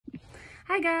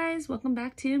Hi guys, welcome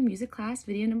back to music class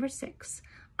video number 6.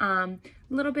 A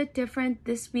little bit different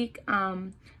this week.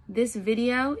 This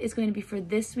video is going to be for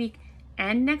this week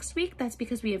and next week. That's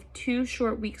because we have 2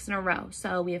 short weeks in a row.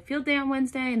 So we have field day on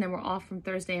Wednesday and then we're off from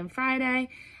Thursday and Friday.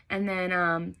 And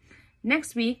then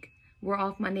next week we're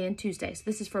off Monday and Tuesday. So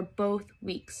this is for both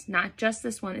weeks, not just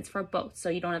this one, it's for both. So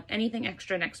you don't have anything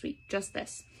extra next week, just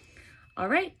this. All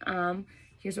right,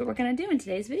 here's what we're gonna do in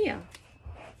today's video.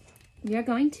 We are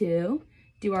going to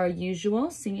do our usual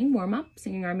singing warm-up,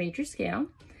 singing our major scale.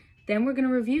 Then we're going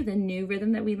to review the new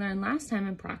rhythm that we learned last time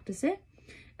and practice it.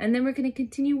 And then we're going to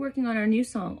continue working on our new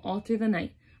song all through the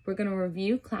night. We're going to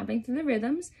review clapping through the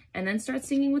rhythms and then start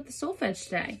singing with the solfege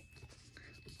today.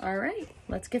 All right,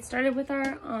 let's get started with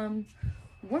our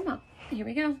warm-up. Here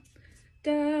we go.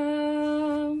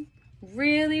 Do.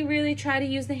 Really try to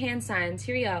use the hand signs.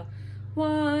 Here we go.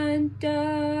 1, do.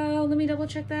 Let me double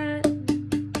check that.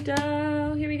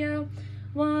 Do. Here we go.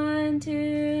 1,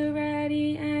 2,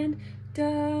 ready, and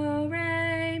do,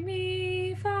 re,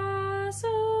 mi, fa,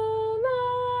 sol,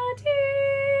 la, ti,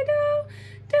 do,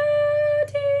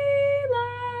 ti,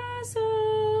 la,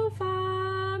 sol,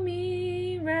 fa,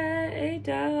 mi, re,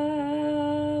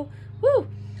 do. Woo!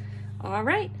 All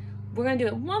right, we're gonna do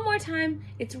it one more time.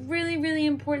 It's really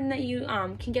important that you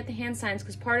can get the hand signs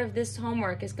because part of this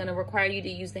homework is gonna require you to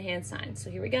use the hand signs. So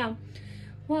here we go.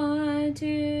 1,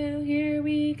 2, here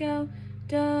we go.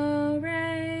 Do,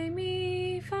 re,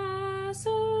 mi, fa,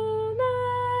 sol,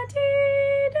 la, ti,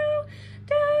 do,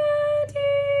 ti,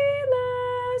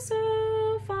 la,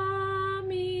 sol, fa,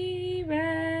 mi,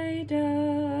 re,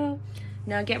 do.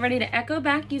 Now get ready to echo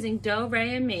back using do,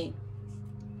 re, and mi.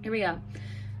 Here we go.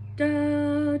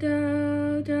 Do,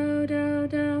 do, do, do,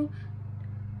 do.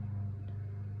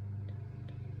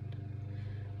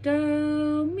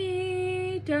 Do,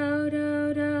 mi, do,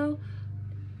 do, do.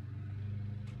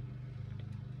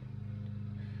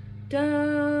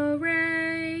 Do,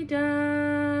 re,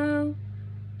 do.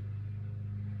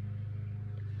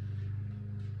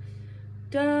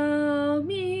 Do,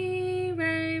 mi,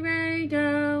 re, re,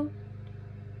 do.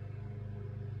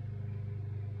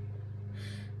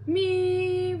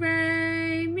 Mi,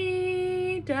 re,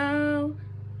 mi, do.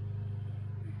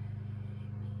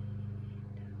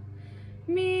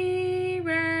 Mi,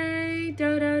 re,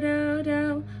 do, do, do,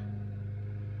 do.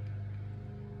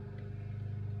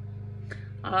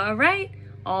 All right,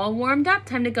 all warmed up,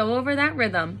 time to go over that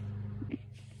rhythm.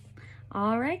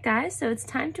 All right, guys, so it's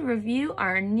time to review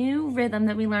our new rhythm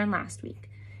that we learned last week.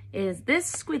 It is this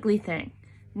squiggly thing.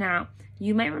 Now,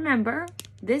 you might remember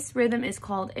this rhythm is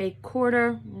called a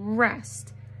quarter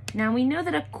rest. Now, we know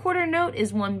that a quarter note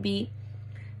is 1 beat.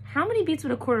 How many beats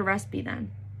would a quarter rest be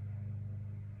then?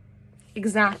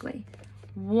 Exactly,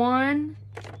 1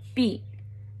 beat.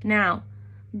 Now,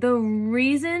 the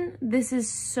reason this is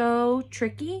so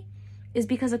tricky is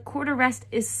because a quarter rest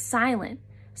is silent.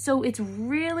 So it's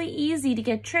really easy to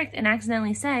get tricked and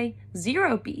accidentally say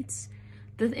 0 beats.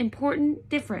 The important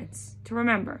difference to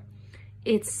remember,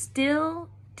 it still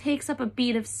takes up a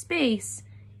beat of space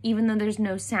even though there's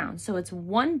no sound. So it's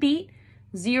 1 beat,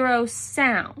 0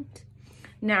 sound.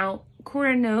 Now,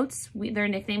 quarter notes, their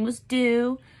nickname was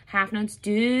do, half notes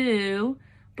do,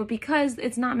 but because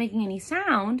it's not making any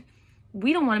sound,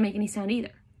 we don't want to make any sound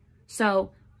either.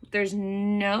 So there's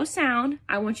no sound.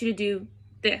 I want you to do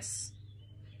this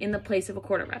in the place of a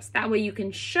quarter rest. That way you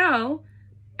can show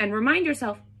and remind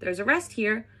yourself there's a rest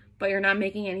here, but you're not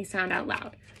making any sound out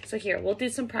loud. So here, we'll do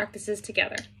some practices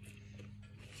together.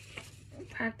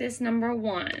 Practice number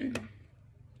 1.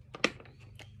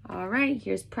 All right,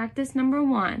 here's practice number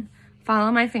 1.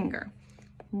 Follow my finger.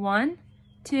 1,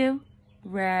 2,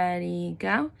 ready,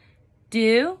 go.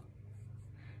 Do,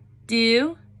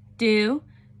 do, do,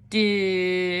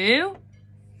 do,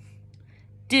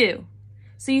 do.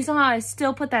 So you saw how I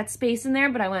still put that space in there,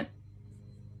 but I went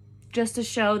just to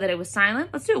show that it was silent.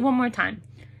 Let's do it one more time.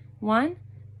 1,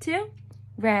 2,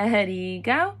 ready,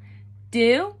 go.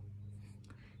 Do,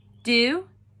 do,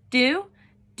 do,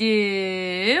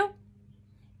 do,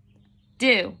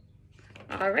 do.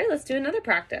 All right, let's do another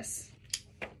practice.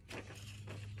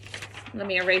 Let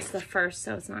me erase the first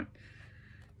so it's not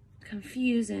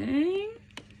confusing.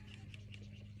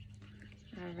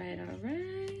 All right.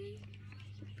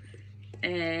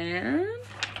 And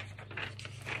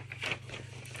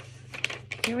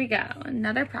here we go,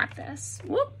 another practice.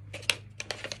 Whoop.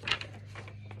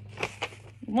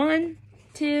 1,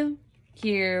 2,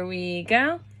 here we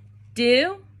go.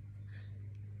 Do,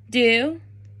 do,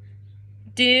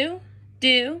 do,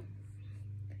 do,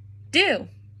 do.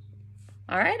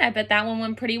 All right, I bet that one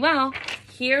went pretty well.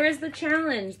 Here is the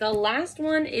challenge. The last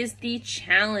one is the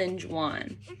challenge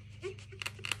one.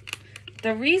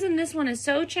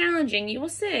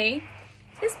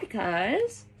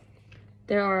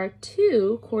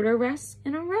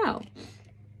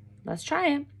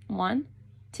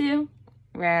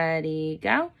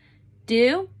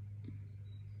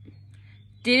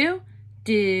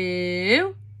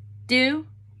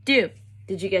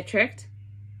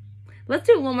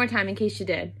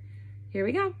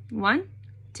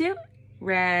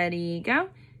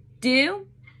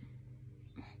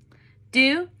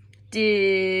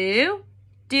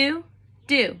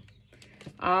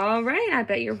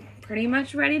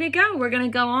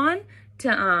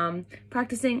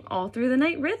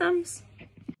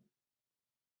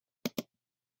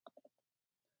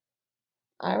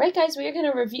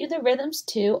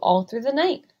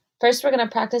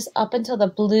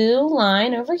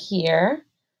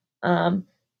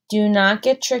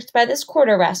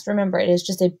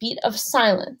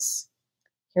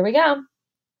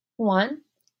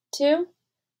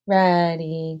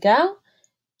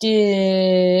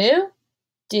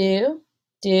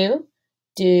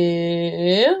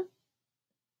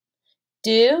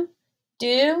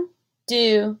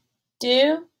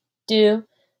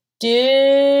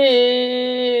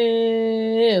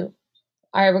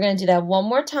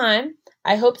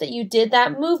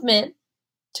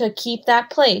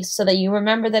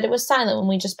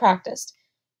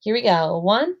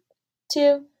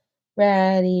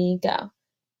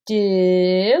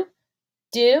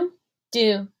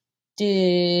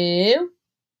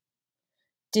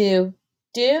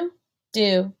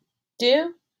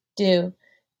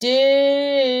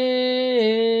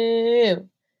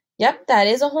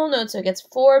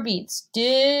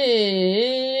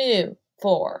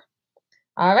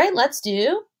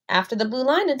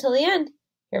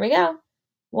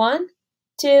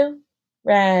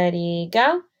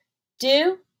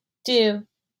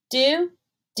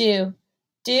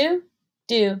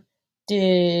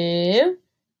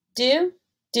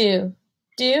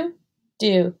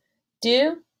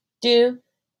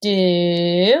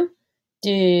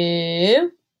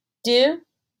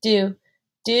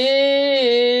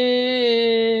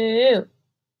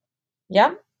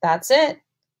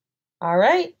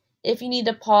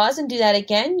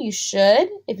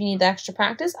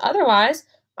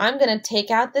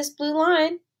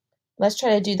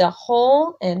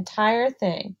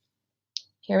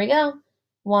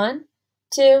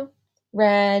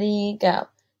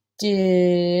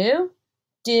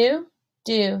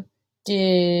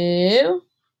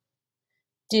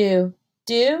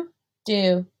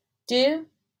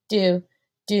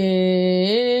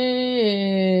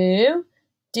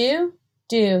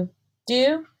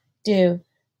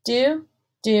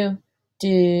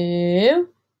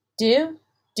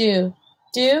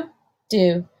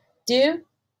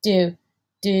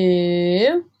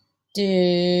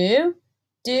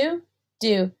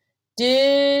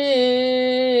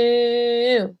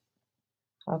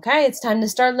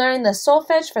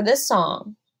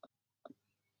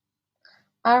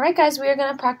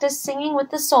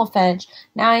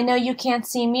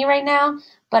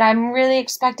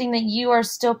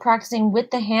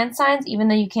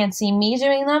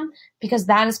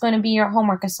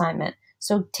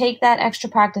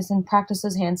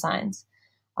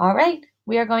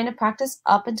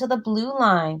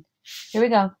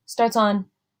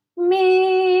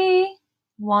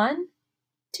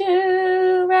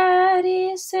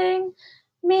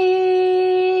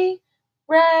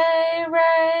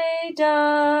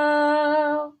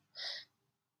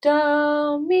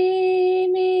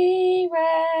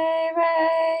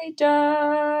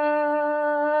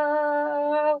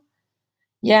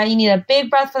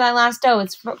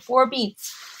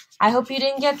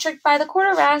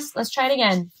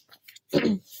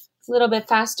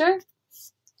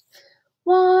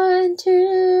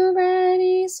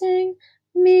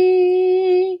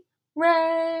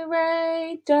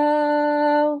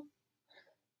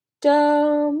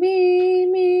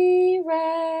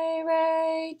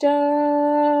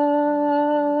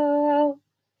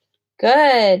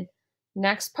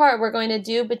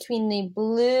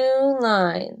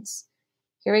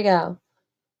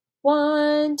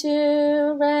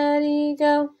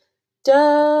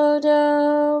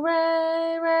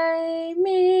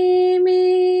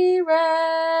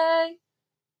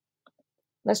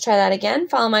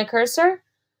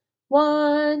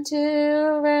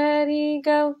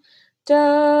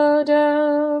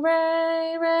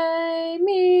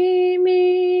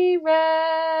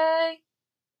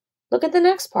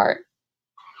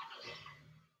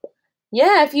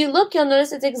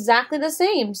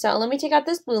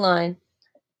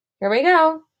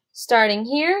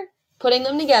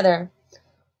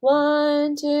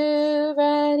 1, 2,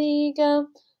 ready, go.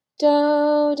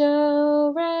 Do,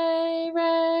 do, re,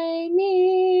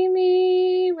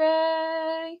 mi,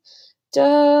 re.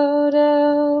 Do,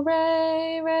 do,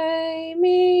 re,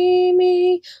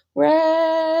 mi,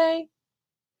 re.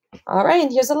 All right,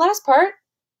 and here's the last part.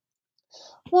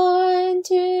 1,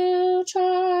 2,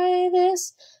 try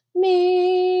this.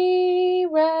 Mi,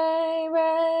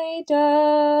 re,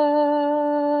 do.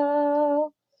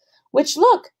 Which,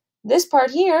 look, this part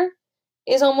here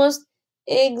is almost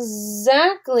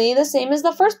exactly the same as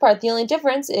the first part. The only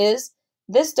difference is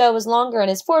this do is longer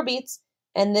and is 4 beats,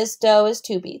 and this do is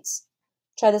 2 beats.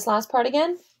 Try this last part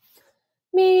again.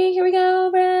 Mi, here we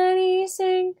go, ready,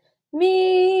 sing.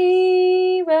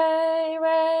 Mi,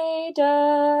 re, do.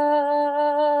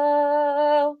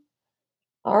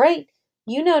 All right,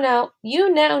 you now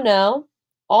know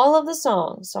all of the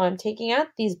songs, so I'm taking out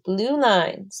these blue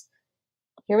lines.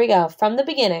 Here we go, from the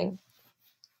beginning.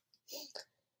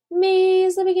 Mi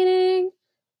is the beginning.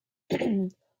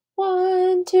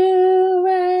 1, 2,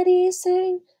 ready,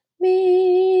 sing.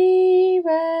 Mi,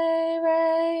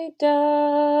 re,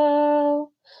 do.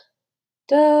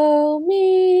 Do,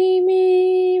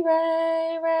 mi,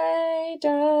 re, do.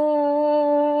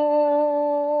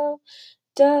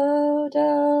 Do,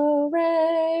 do,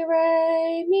 re,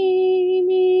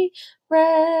 mi,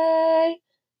 re.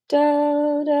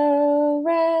 Do, do,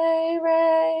 re,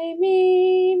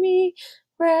 mi,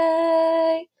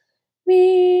 re.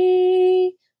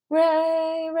 Mi,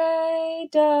 re,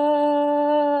 do.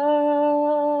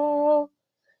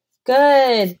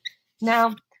 Good.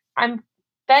 Now, I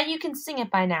bet you can sing it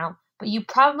by now, but you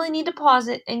probably need to pause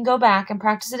it and go back and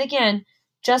practice it again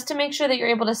just to make sure that you're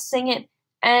able to sing it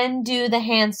and do the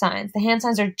hand signs. The hand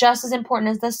signs are just as important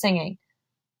as the singing.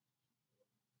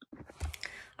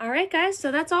 All right, guys,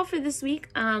 so that's all for this week.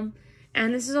 And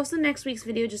this is also next week's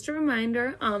video. Just a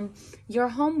reminder, your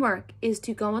homework is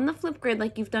to go on the Flipgrid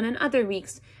like you've done in other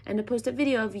weeks and to post a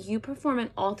video of you performing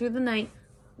all through the night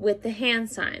with the hand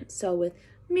signs. So with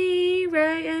mi,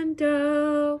 re, and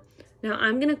do. Now,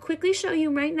 I'm going to quickly show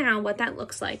you right now what that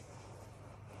looks like.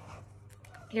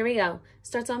 Here we go.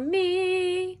 Starts on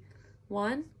mi.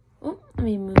 1. Oh, let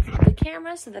me move the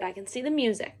camera so that I can see the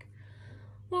music.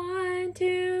 1,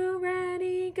 2,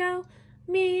 ready, go.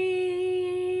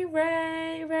 Mi,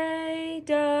 re,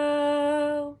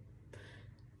 do.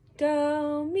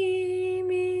 Do,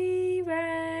 mi,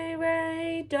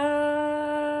 re, do.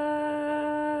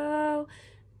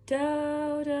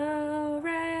 Do, do,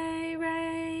 re,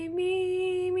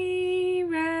 mi,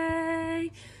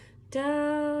 re.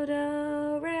 Do,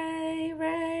 do, re,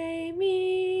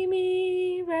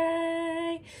 mi,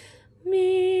 re.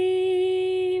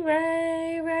 Mi,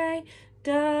 re,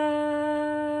 do.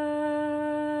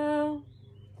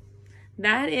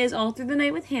 That is all through the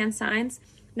night with hand signs.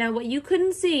 Now, what you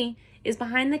couldn't see is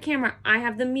behind the camera, I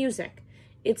have the music.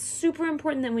 It's super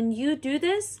important that when you do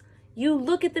this, you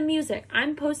look at the music.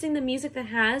 I'm posting the music that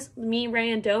has mi, re,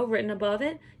 and do written above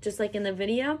it, just like in the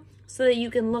video, so that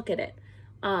you can look at it.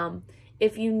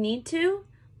 If you need to,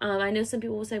 I know some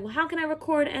people will say, well, how can I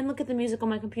record and look at the music on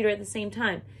my computer at the same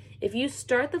time? If you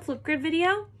start the Flipgrid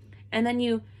video and then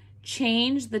you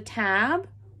change the tab,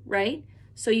 right?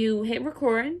 So you hit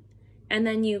record and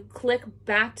then you click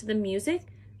back to the music,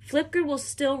 Flipgrid will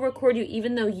still record you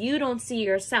even though you don't see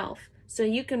yourself. So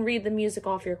you can read the music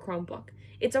off your Chromebook.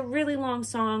 It's a really long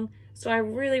song, so I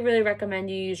really, really recommend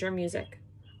you use your music.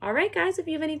 All right, guys, if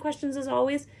you have any questions, as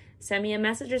always, send me a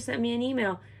message or send me an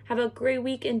email. Have a great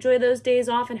week. Enjoy those days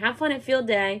off and have fun at field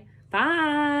day.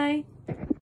 Bye.